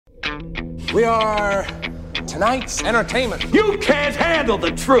We are tonight's entertainment. You can't handle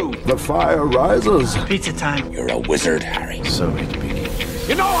the truth. The fire rises. Pizza time. You're a wizard, Harry. So it begins.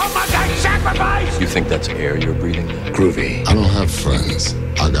 You know how much I sacrificed? You think that's air you're breathing? Groovy. I don't have friends.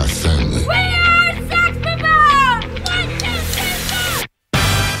 I got family. We are Sex People! 1, 2, 3,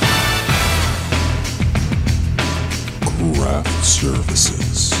 4! Craft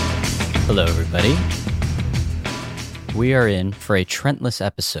Services. Hello, everybody. We are in for a Trentless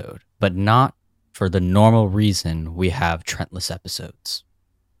episode, but not for the normal reason we have Trentless episodes.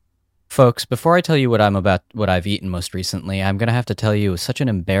 Folks, before I tell you what I've eaten most recently, I'm going to have to tell you such an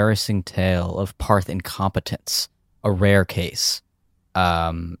embarrassing tale of Parth incompetence, a rare case.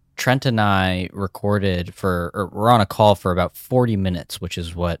 Trent and I we're on a call for about 40 minutes, which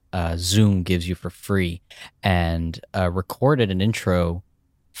is what Zoom gives you for free, and recorded an intro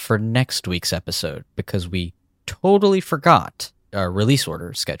for next week's episode because we totally forgot our release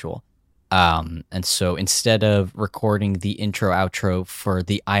order schedule. And so instead of recording the intro-outro for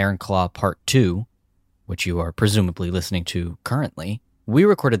the Iron Claw Part 2, which you are presumably listening to currently, we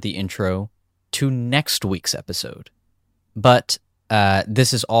recorded the intro to next week's episode. But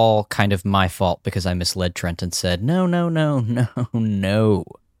this is all kind of my fault because I misled Trent and said, no.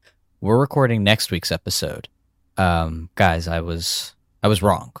 We're recording next week's episode. Guys, I was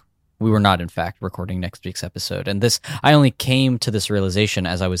wrong. We were not, in fact, recording next week's episode. And I only came to this realization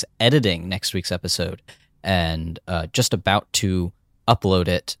as I was editing next week's episode and just about to upload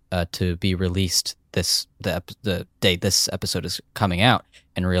it to be released the day this episode is coming out,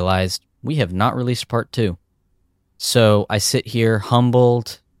 and realized we have not released part 2. So I sit here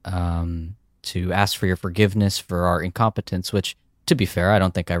humbled to ask for your forgiveness for our incompetence, which, to be fair, I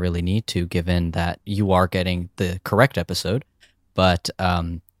don't think I really need to, given that you are getting the correct episode. But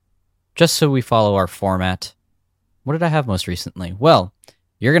just so we follow our format, what did I have most recently? Well,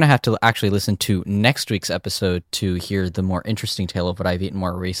 you're going to have to actually listen to next week's episode to hear the more interesting tale of what I've eaten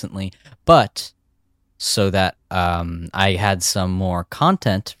more recently. But so that I had some more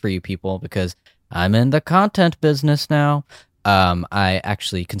content for you people, because I'm in the content business now, I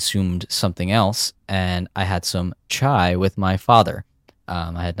actually consumed something else, and I had some chai with my father.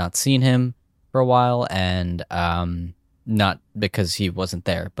 I had not seen him for a while, and not because he wasn't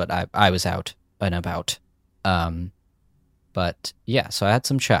there, but I was out and about. But yeah, so I had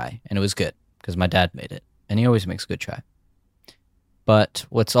some chai, and it was good, because my dad made it, and he always makes good chai. But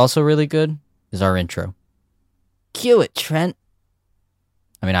what's also really good is our intro. Cue it, Trent!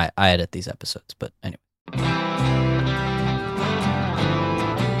 I mean, I edit these episodes, but anyway.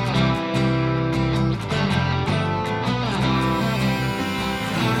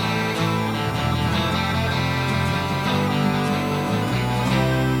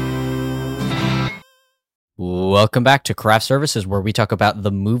 Welcome back to Craft Services, where we talk about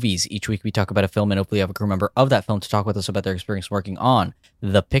the movies. Each week we talk about a film and hopefully have a crew member of that film to talk with us about their experience working on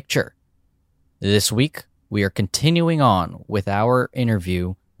the picture. This week, we are continuing on with our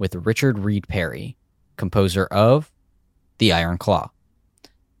interview with Richard Reed Parry, composer of The Iron Claw.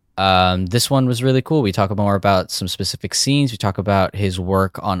 This one was really cool. We talk more about some specific scenes. We talk about his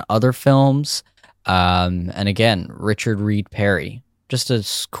work on other films. And again, Richard Reed Parry, just a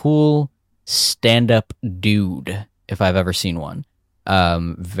cool stand-up dude, if I've ever seen one.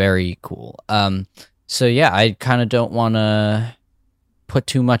 Very cool. So yeah, I kind of don't want to put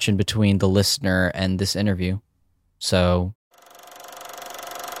too much in between the listener and this interview. So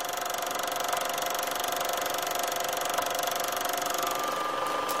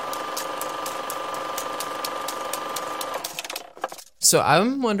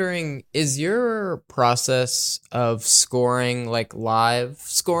I'm wondering, is your process of scoring, like live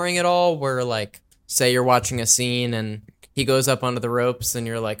scoring at all, where like, say you're watching a scene and he goes up onto the ropes and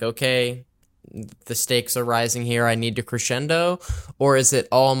you're like, okay, the stakes are rising here, I need to crescendo? Or is it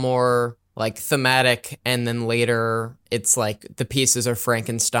all more like thematic and then later it's like the pieces are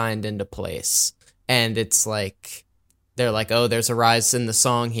Frankensteined into place and it's like, they're like, oh, there's a rise in the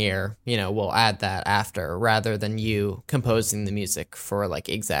song here, we'll add that after, rather than you composing the music for like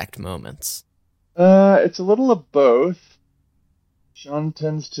exact moments? It's a little of both. Sean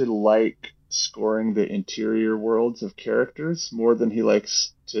tends to like scoring the interior worlds of characters more than he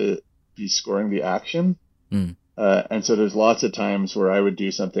likes to be scoring the action. And so there's lots of times where I would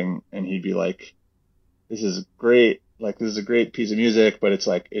do something and he'd be like, this is great, like this is a great piece of music, but it's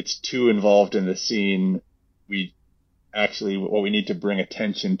like, it's too involved in the scene. Actually, what we need to bring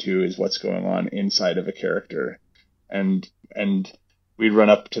attention to is what's going on inside of a character. And we'd run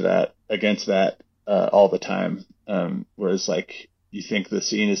up to that, against that, all the time. Whereas like, you think the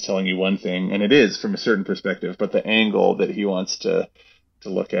scene is telling you one thing, and it is from a certain perspective, but the angle that he wants to to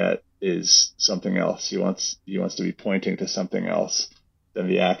look at is something else. He wants to be pointing to something else than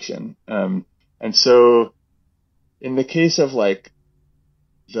the action. And so in the case of like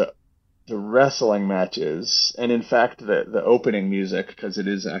the wrestling matches, and in fact the opening music, because it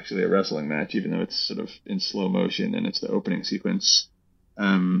is actually a wrestling match, even though it's sort of in slow motion and it's the opening sequence.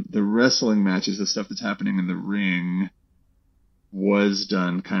 The wrestling matches, the stuff that's happening in the ring, was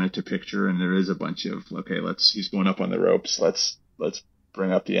done kind of to picture, and there is a bunch of, okay, he's going up on the ropes, let's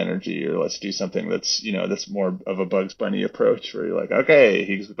bring up the energy, or let's do something that's, that's more of a Bugs Bunny approach, where you're like, okay,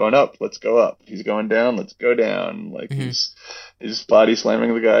 he's going up, let's go up. He's going down, let's go down. Like he's body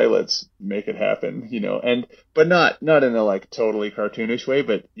slamming the guy, let's make it happen, but not in a like totally cartoonish way,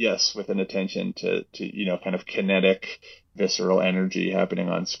 but yes, with an attention to kind of kinetic, visceral energy happening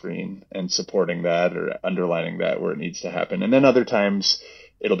on screen and supporting that or underlining that where it needs to happen. And then other times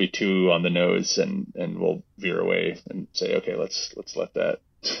it'll be too on the nose, and we'll veer away and say, okay, let's let that,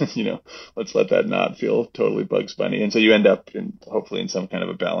 let's let that not feel totally Bugs Bunny. And so you end up hopefully in some kind of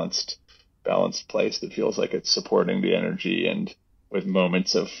a balanced place that feels like it's supporting the energy, and with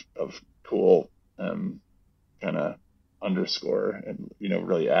moments of cool, kind of underscore and,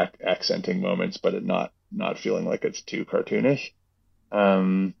 really accenting moments, but it not feeling like it's too cartoonish.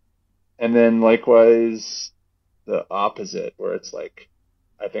 And then likewise the opposite, where it's like,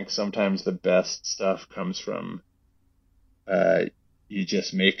 I think sometimes the best stuff comes from you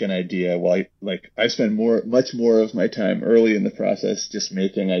just make an idea. Well, I spend much more of my time early in the process just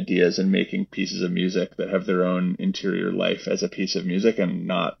making ideas and making pieces of music that have their own interior life as a piece of music,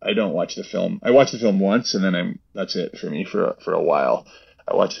 and I don't watch the film. I watch the film once, and then that's it for me for a while.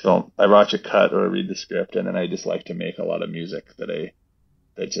 I watch a cut or I read the script, and then I just like to make a lot of music that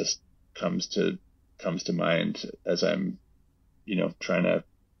just comes to mind as I'm, trying to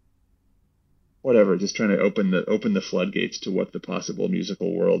open the floodgates to what the possible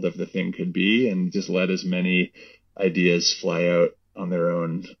musical world of the thing could be, and just let as many ideas fly out on their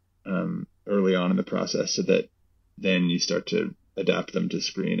own early on in the process, so that then you start to adapt them to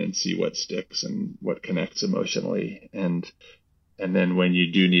screen and see what sticks and what connects emotionally. And then when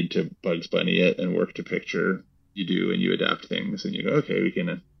you do need to Bugs Bunny it and work to picture, you do, and you adapt things, and you go, okay, we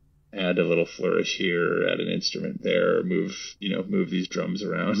can add a little flourish here, add an instrument there, move these drums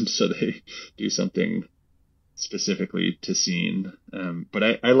around so they do something specifically to scene.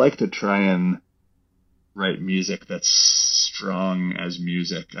 But I like to try and write music that's strong as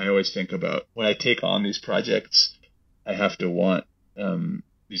music. I always think about, when I take on these projects, I have to want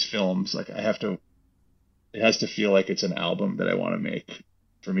these films, like it has to feel like it's an album that I want to make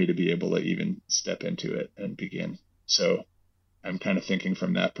for me to be able to even step into it and begin. So I'm kind of thinking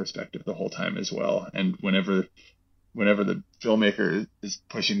from that perspective the whole time as well. And whenever the filmmaker is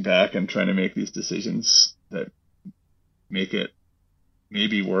pushing back and trying to make these decisions that make it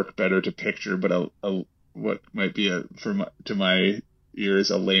maybe work better to picture, but what might be to my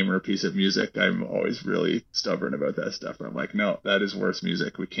ears a lamer piece of music, I'm always really stubborn about that stuff. I'm like, no, that is worse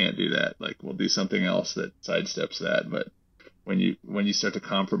music. We can't do that. Like, we'll do something else that sidesteps that. But when you start to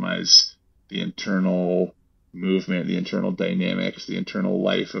compromise the internal movement, the internal dynamics, the internal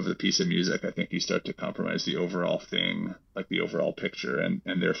life of the piece of music, I think you start to compromise the overall thing, like the overall picture, and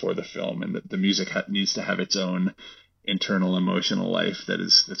therefore the film. And the music needs to have its own internal emotional life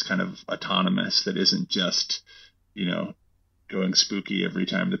that's kind of autonomous, that isn't just, going spooky every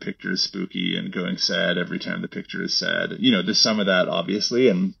time the picture is spooky and going sad every time the picture is sad. There's some of that,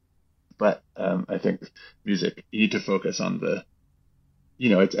 obviously, but I think music, you need to focus on the,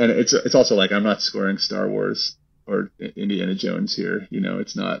 it's also like, I'm not scoring Star Wars or Indiana Jones here.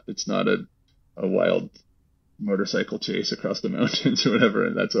 It's not a wild motorcycle chase across the mountains or whatever.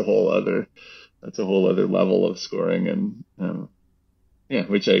 And that's a whole other level of scoring, and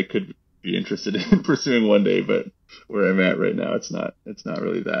which I could be interested in pursuing one day, but where I'm at right now, it's not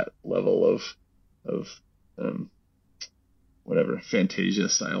really that level of whatever, Fantasia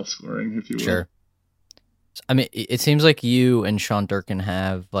style scoring, if you will. Sure. I mean, it seems like you and Sean Durkin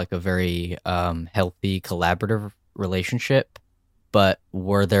have like a very healthy collaborative relationship, but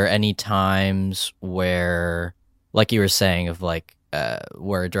were there any times where, like you were saying, of like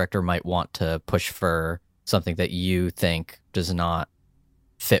where a director might want to push for something that you think does not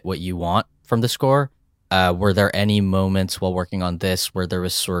fit what you want from the score? Were there any moments while working on this where there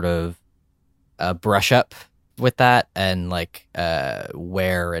was sort of a brush up with that, and like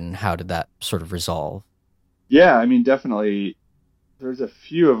where and how did that sort of resolve? Yeah, I mean, definitely. There's a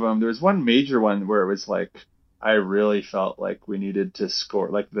few of them. There's one major one where it was like, I really felt like we needed to score,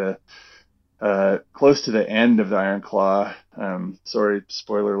 like close to the end of the Iron Claw. Sorry,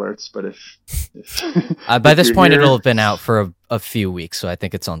 spoiler alerts, but if by if this you're point, here- it'll have been out for a few weeks, so I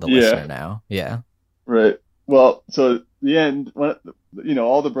think it's on the listener now. Yeah. Right. Well, so the end,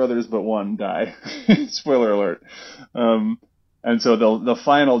 all the brothers but one die. Spoiler alert. And so the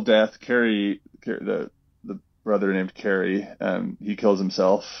final death, the brother named Carrie, he kills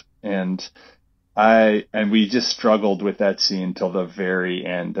himself, and we just struggled with that scene till the very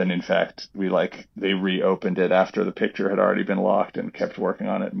end. And in fact, they reopened it after the picture had already been locked and kept working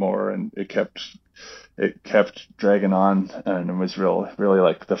on it more, and it kept dragging on, and it was really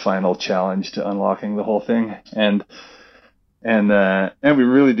like the final challenge to unlocking the whole thing. And we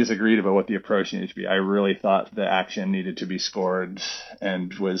really disagreed about what the approach needed to be. I really thought the action needed to be scored,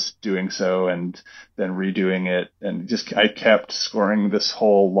 and was doing so, and then redoing it, and I kept scoring this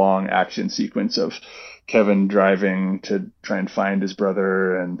whole long action sequence of Kevin driving to try and find his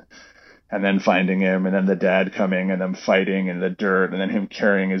brother, and then finding him, and then the dad coming, and them fighting in the dirt, and then him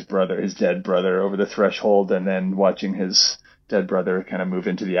carrying his dead brother over the threshold, and then watching his dead brother kind of move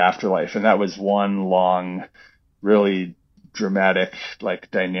into the afterlife. And that was one long, really dramatic,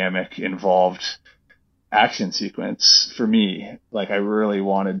 like dynamic, involved action sequence for me. Like I really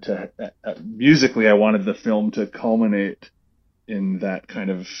wanted to, musically, I wanted the film to culminate in that kind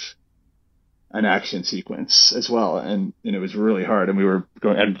of an action sequence as well, and it was really hard. And we were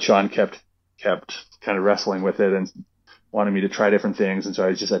going, and Sean kept kind of wrestling with it and wanted me to try different things, and so I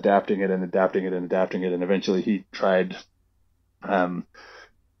was just adapting it, and eventually he tried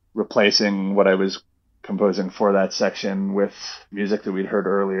replacing what I was composing for that section with music that we'd heard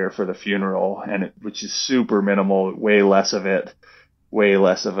earlier for the funeral, which is super minimal, way less of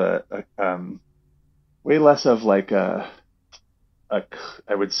like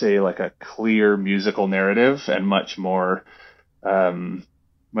I would say like a clear musical narrative, and much more opaque,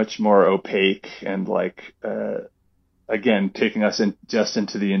 and like again taking us just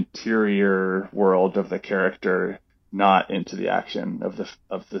into the interior world of the character, not into the action of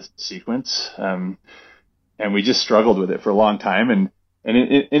the sequence. And we just struggled with it for a long time, and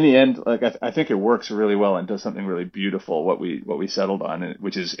in the end, like I think it works really well and does something really beautiful. What we settled on,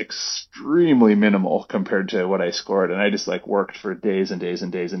 which is extremely minimal compared to what I scored, and I just like worked for days and days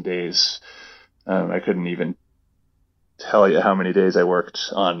and days and days. I couldn't even tell you how many days I worked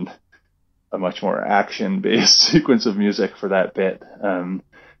on a much more action-based sequence of music for that bit, and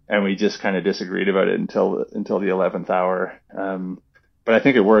we just kind of disagreed about it until the 11th hour. But I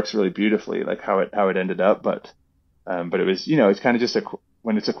think it works really beautifully, like how it ended up. But it was, it's kind of just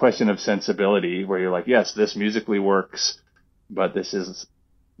when it's a question of sensibility, where you're like, yes, this musically works, but this is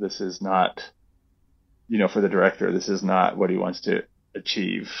not, for the director, this is not what he wants to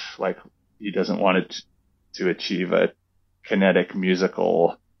achieve. Like he doesn't want it to achieve a kinetic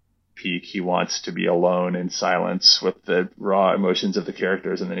musical peak. He wants to be alone in silence with the raw emotions of the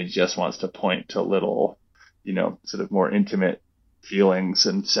characters, and then he just wants to point to little, sort of more intimate feelings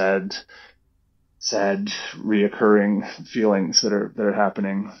and sad reoccurring feelings that are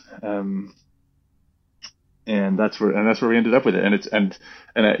happening, and that's where we ended up with it.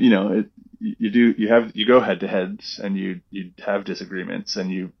 You go head to head, and you have disagreements,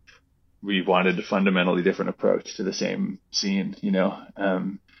 and we wanted a fundamentally different approach to the same scene,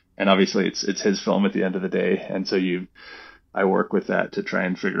 and obviously it's his film at the end of the day, and so I work with that to try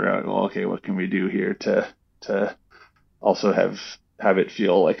and figure out, well, okay, what can we do here to also have it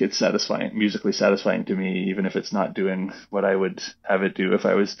feel like it's musically satisfying to me, even if it's not doing what I would have it do if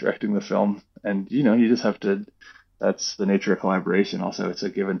I was directing the film. And you just have to. That's the nature of collaboration. Also, it's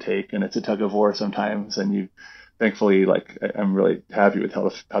a give and take, and it's a tug of war sometimes. And thankfully, like I'm really happy with how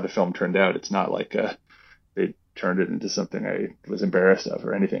the film turned out. It's not like they turned it into something I was embarrassed of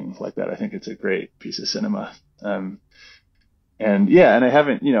or anything like that. I think it's a great piece of cinema. And I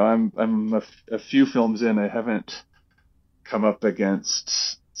haven't, I'm a few films in. I haven't come up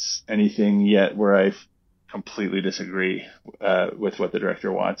against anything yet where I completely disagree with what the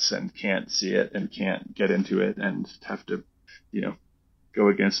director wants and can't see it and can't get into it and have to, go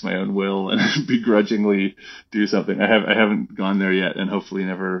against my own will and begrudgingly do something. I haven't gone there yet, and hopefully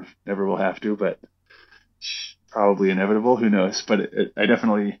never will have to, but probably inevitable. Who knows? But I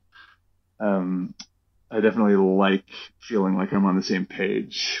definitely like feeling like I'm on the same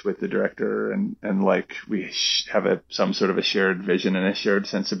page with the director, and like we have some sort of a shared vision and a shared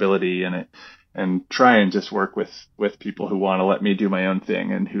sensibility, and try and just work with people who want to let me do my own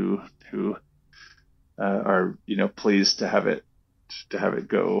thing, and who are pleased to have it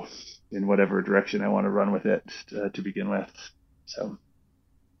go in whatever direction I want to run with it to begin with. So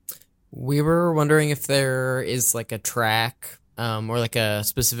we were wondering if there is like a track or like a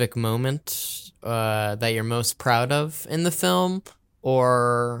specific moment that you're most proud of in the film,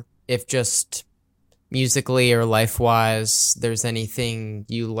 or if just musically or life-wise, there's anything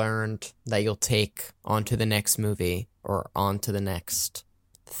you learned that you'll take onto the next movie or onto the next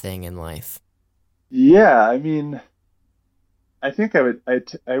thing in life. Yeah, I mean, I think I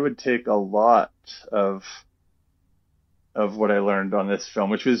would take a lot of what I learned on this film,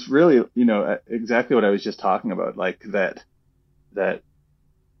 which was really, exactly what I was just talking about, like that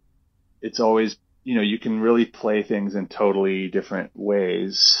it's always, you can really play things in totally different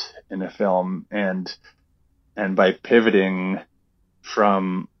ways in a film, and by pivoting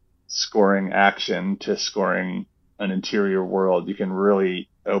from scoring action to scoring an interior world, you can really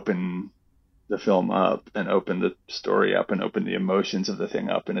open the film up and open the story up and open the emotions of the thing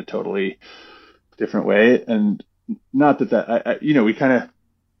up in a totally different way. And not that we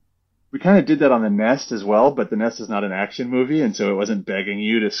kind of did that on The Nest as well, but The Nest is not an action movie, and so it wasn't begging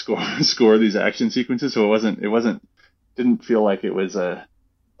you to score these action sequences. So it didn't feel like it was a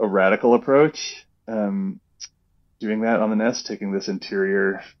radical approach, doing that on The Nest, taking this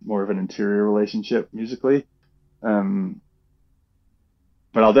more of an interior relationship musically. But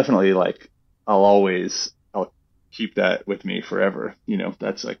I'll keep that with me forever.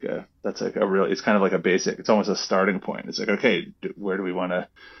 That's like a really, it's kind of like a basic, it's almost a starting point. It's like, okay, what do we want to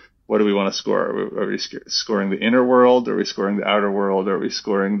score? Are we scoring the inner world? Are we scoring the outer world? Are we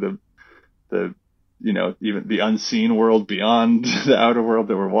scoring the even the unseen world beyond the outer world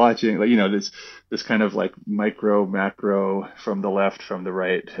that we're watching? Like, this kind of like micro, macro, from the left, from the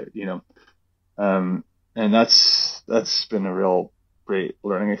right, and that's been a real great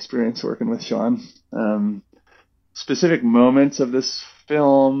learning experience working with Sean. Specific moments of this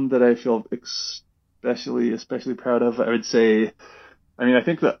film that I feel especially proud of, I would say, I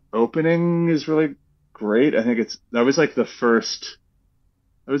think the opening is really great. I think that was the first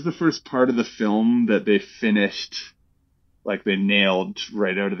part of the film that they finished, like they nailed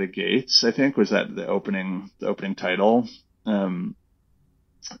right out of the gates. I think was that the opening title.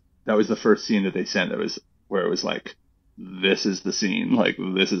 That was the first scene that they sent. That was where it was like, this is the scene, like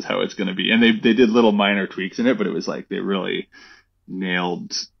this is how it's going to be. And they did little minor tweaks in it, but it was like they really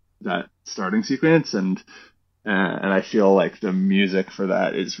nailed that starting sequence. And I feel like the music for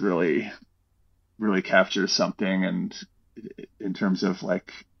that is really, really captures something, and in terms of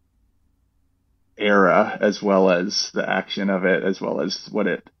like era, as well as the action of it, as well as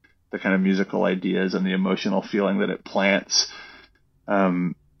the kind of musical ideas and the emotional feeling that it plants.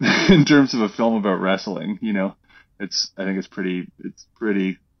 In terms of a film about wrestling, I think it's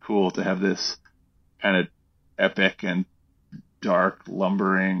pretty cool to have this kind of epic and dark,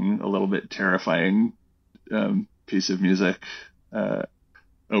 lumbering, a little bit terrifying piece of music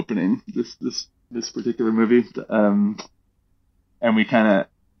opening this particular movie. And we kind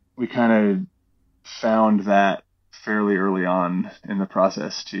of found that fairly early on in the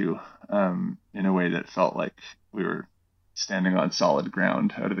process too, in a way that felt like we were standing on solid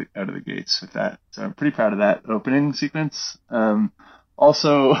ground out of the gates with that. So I'm pretty proud of that opening sequence.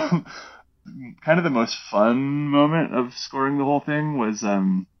 Also, kind of the most fun moment of scoring the whole thing was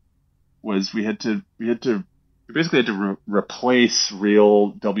we basically had to replace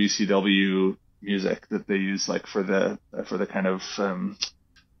real WCW music that they use like for the kind of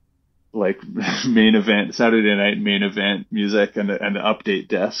like main event, Saturday night main event music and the update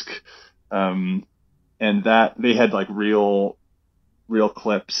desk. And that they had like real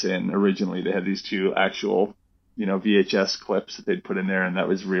clips in originally. They had these two actual, VHS clips that they'd put in there, and that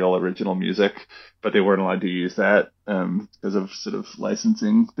was real original music, but they weren't allowed to use that, because of sort of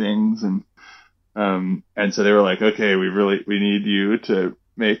licensing things. And so they were like, okay, we need you to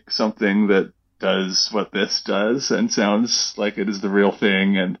make something that does what this does and sounds like it is the real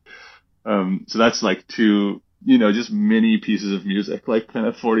thing. And, so that's like two, just mini pieces of music, like kind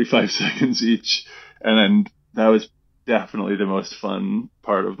of 45 seconds each. And then that was definitely the most fun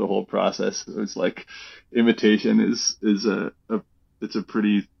part of the whole process. It was like imitation is it's a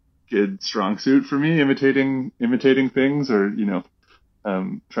pretty good strong suit for me, imitating things, or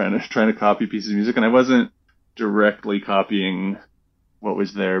trying to copy pieces of music. And I wasn't directly copying what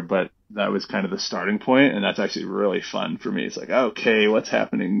was there, but that was kind of the starting point, and that's actually really fun for me. It's like, okay, what's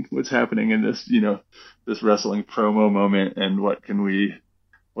happening in this this wrestling promo moment, and what can we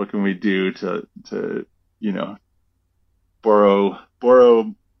do to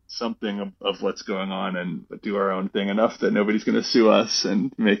borrow something of what's going on and do our own thing enough that nobody's going to sue us,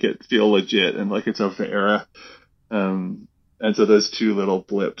 and make it feel legit and like it's of the era. And so those two little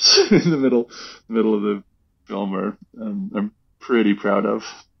blips in the middle of the film are I'm pretty proud of.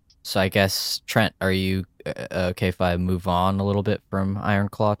 So I guess, Trent, are you okay if I move on a little bit from Iron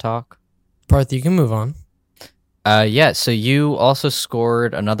Claw talk? Parth, you can move on. Yeah, so you also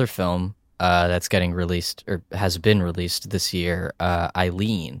scored another film that's getting released, or has been released this year,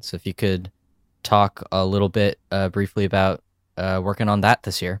 Eileen. So if you could talk a little bit briefly about working on that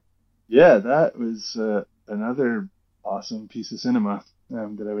this year. Yeah, that was another awesome piece of cinema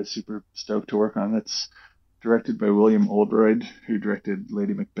that I was super stoked to work on. That's directed by William Oldroyd, who directed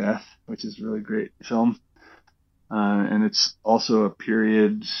Lady Macbeth, which is a really great film. And it's also a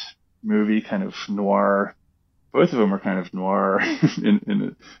period movie, kind of noir. Both of them are kind of noir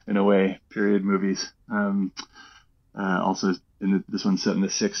in a way, period movies. Also, this one's set in the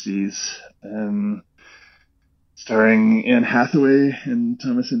 60s. Starring Anne Hathaway and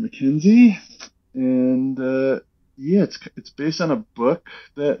Thomasin McKenzie. And yeah, it's based on a book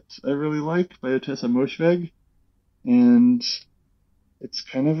that I really like by Otessa Moshfegh. And it's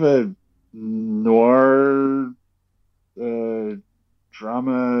kind of a noir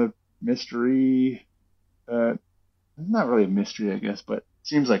drama mystery. Not really a mystery, I guess, but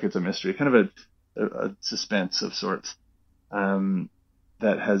seems like it's a mystery. Kind of a suspense of sorts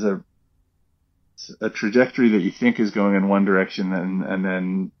that has a trajectory that you think is going in one direction, and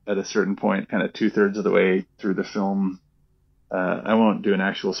then at a certain point, kind of 2/3 of the way through the film, I won't do an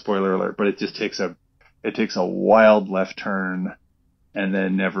actual spoiler alert, but it just takes a wild left turn, and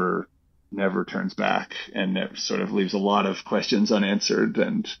then never turns back, and it sort of leaves a lot of questions unanswered,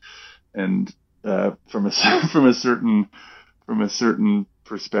 and from a certain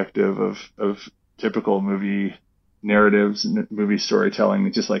perspective of typical movie narratives and movie storytelling,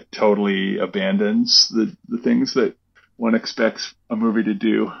 it just like totally abandons the things that one expects a movie to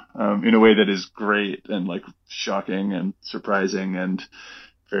do in a way that is great and like shocking and surprising and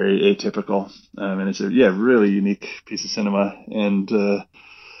very atypical. And it's a really unique piece of cinema. And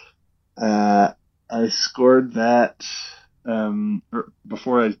I scored that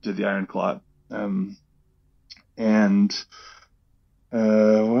before I did the Iron Claw. And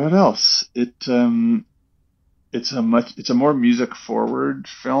what else? It's a more music forward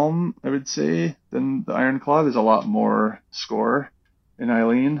film, I would say, than the Iron Claw. There's a lot more score in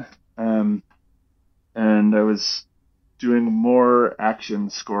Eileen. And I was doing more action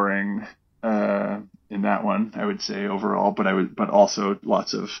scoring in that one, I would say, overall, but also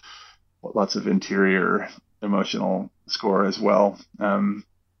lots of interior emotional score as well.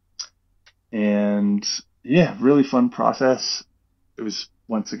 And yeah, really fun process. It was,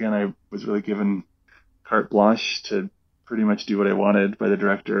 once again, I was really given carte blanche to pretty much do what I wanted by the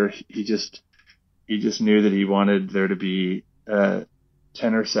director. He just knew that he wanted there to be a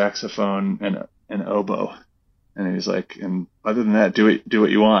tenor saxophone and an oboe, and he was like, and other than that, do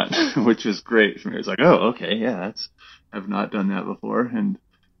what you want, which was great for me. It was like, oh, okay, yeah, I've not done that before, and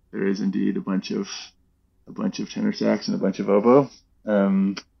there is indeed a bunch of tenor sax and a bunch of oboe,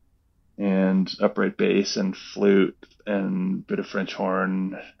 and upright bass and flute and bit of French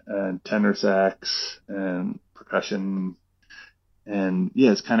horn and tenor sax and percussion. And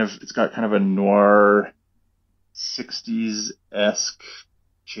yeah, it's got kind of a noir 60s-esque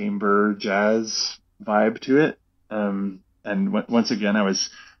chamber jazz vibe to it. And once again, I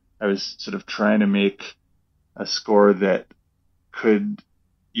was sort of trying to make a score that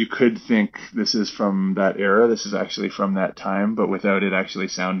you could think this is from that era. This is actually from that time, but without it actually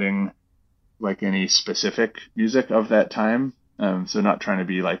sounding like any specific music of that time. So not trying to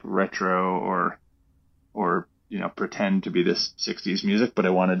be like retro or pretend to be this 60s music, but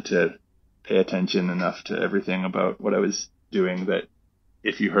I wanted to pay attention enough to everything about what I was doing that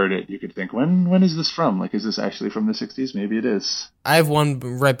if you heard it, you could think, when is this from? Like, is this actually from the 60s? Maybe it is. I have one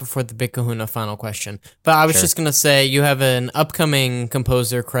right before the Big Kahuna final question. But I was just going to say, you have an upcoming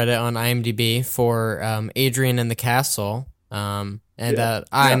composer credit on IMDb for Adrian and the Castle. I'm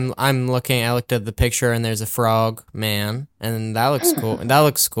looking, I looked at the picture and there's a frog man, and that looks cool. That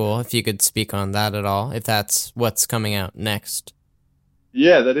looks cool. If you could speak on that at all, if that's what's coming out next.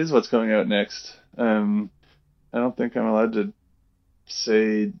 Yeah, that is what's coming out next. I don't think I'm allowed to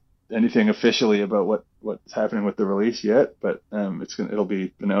say anything officially about what's happening with the release yet, but it'll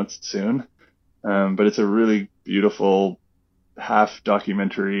be announced soon. But it's a really beautiful, half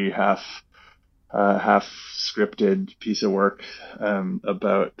documentary, half scripted piece of work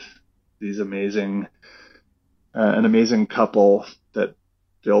about these an amazing couple that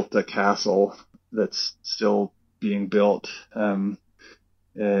built a castle that's still being built in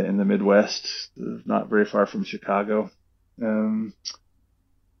the Midwest, not very far from Chicago,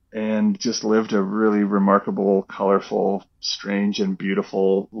 and just lived a really remarkable, colorful, strange, and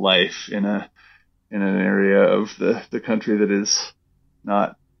beautiful life in an area of the country that is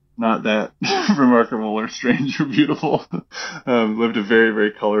not not that remarkable or strange or beautiful. Lived a very,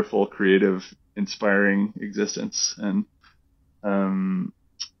 very colorful, creative, inspiring existence, and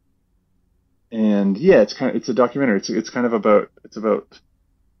yeah, it's a documentary. It's kind of about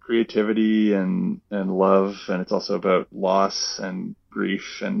creativity and love, and it's also about loss and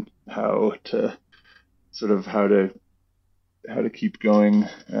grief and how to keep going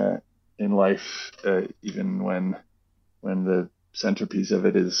in life, even when the centerpiece of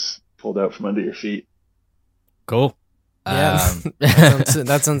it is pulled out from under your feet. Cool. Yeah,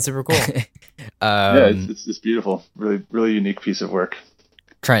 that sounds super cool. Yeah, it's beautiful. Really, really unique piece of work.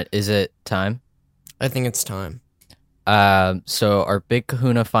 Trent, is it time? I think it's time. So our big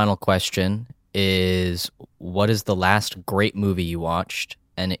kahuna final question is, what is the last great movie you watched?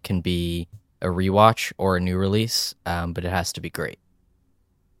 And it can be a rewatch or a new release, but it has to be great.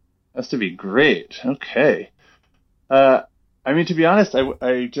 Has to be great. Okay. I mean, to be honest,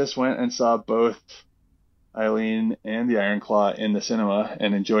 I just went and saw both Eileen and the Iron Claw in the cinema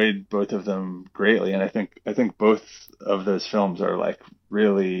and enjoyed both of them greatly. And I think both of those films are like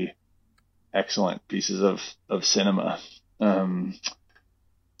really excellent pieces of cinema.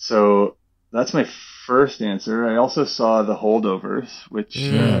 So that's my first answer. I also saw The Holdovers, which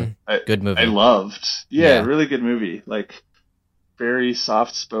good movie. I loved. Yeah, Yeah. really good movie. Like very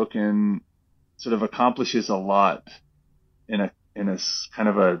soft spoken, sort of accomplishes a lot in a kind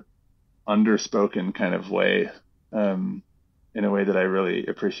of a underspoken kind of way, in a way that I really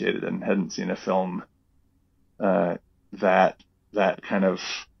appreciated and hadn't seen a film that kind of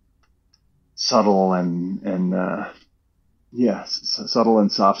subtle and subtle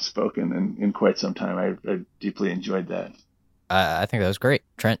and soft spoken in quite some time. I deeply enjoyed that. I think that was great.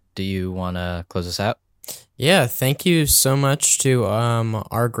 Trent, do you want to close us out? Yeah, thank you so much to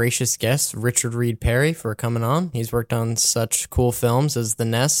our gracious guest, Richard Reed Parry, for coming on. He's worked on such cool films as The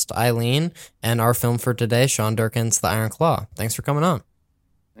Nest, Eileen, and our film for today, Sean Durkin's The Iron Claw. Thanks for coming on.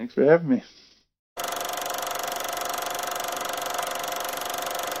 Thanks for having me.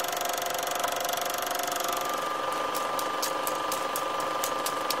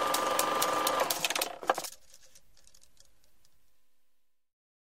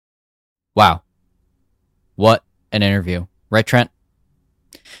 Wow. What an interview. Right, Trent?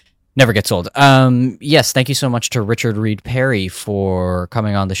 Never gets old. Yes, thank you so much to Richard Reed Parry for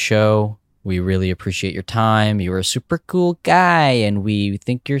coming on the show. We really appreciate your time. You're a super cool guy, and we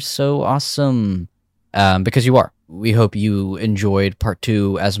think you're so awesome. Because you are. We hope you enjoyed part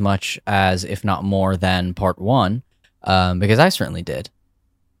 2 as much as, if not more than, part 1, because I certainly did.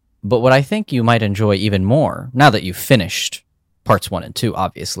 But what I think you might enjoy even more, now that you've finished parts 1 and 2,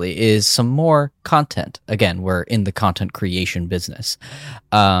 obviously, is some more content. Again, we're in the content creation business.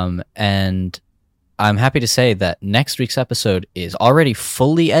 And I'm happy to say that next week's episode is already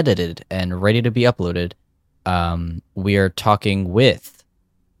fully edited and ready to be uploaded. We are talking with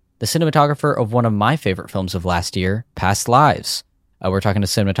the cinematographer of one of my favorite films of last year, Past Lives. We're talking to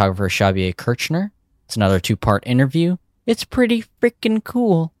cinematographer Xavier Kirchner. It's another 2-part interview. It's pretty freaking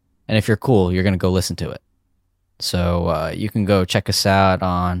cool. And if you're cool, you're going to go listen to it. So you can go check us out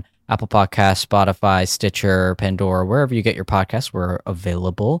on Apple Podcasts, Spotify, Stitcher, Pandora, wherever you get your podcasts, we're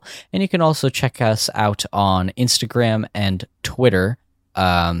available. And you can also check us out on Instagram and Twitter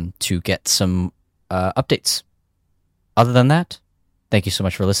to get some updates. Other than that, thank you so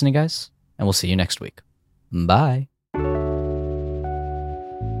much for listening, guys, and we'll see you next week. Bye.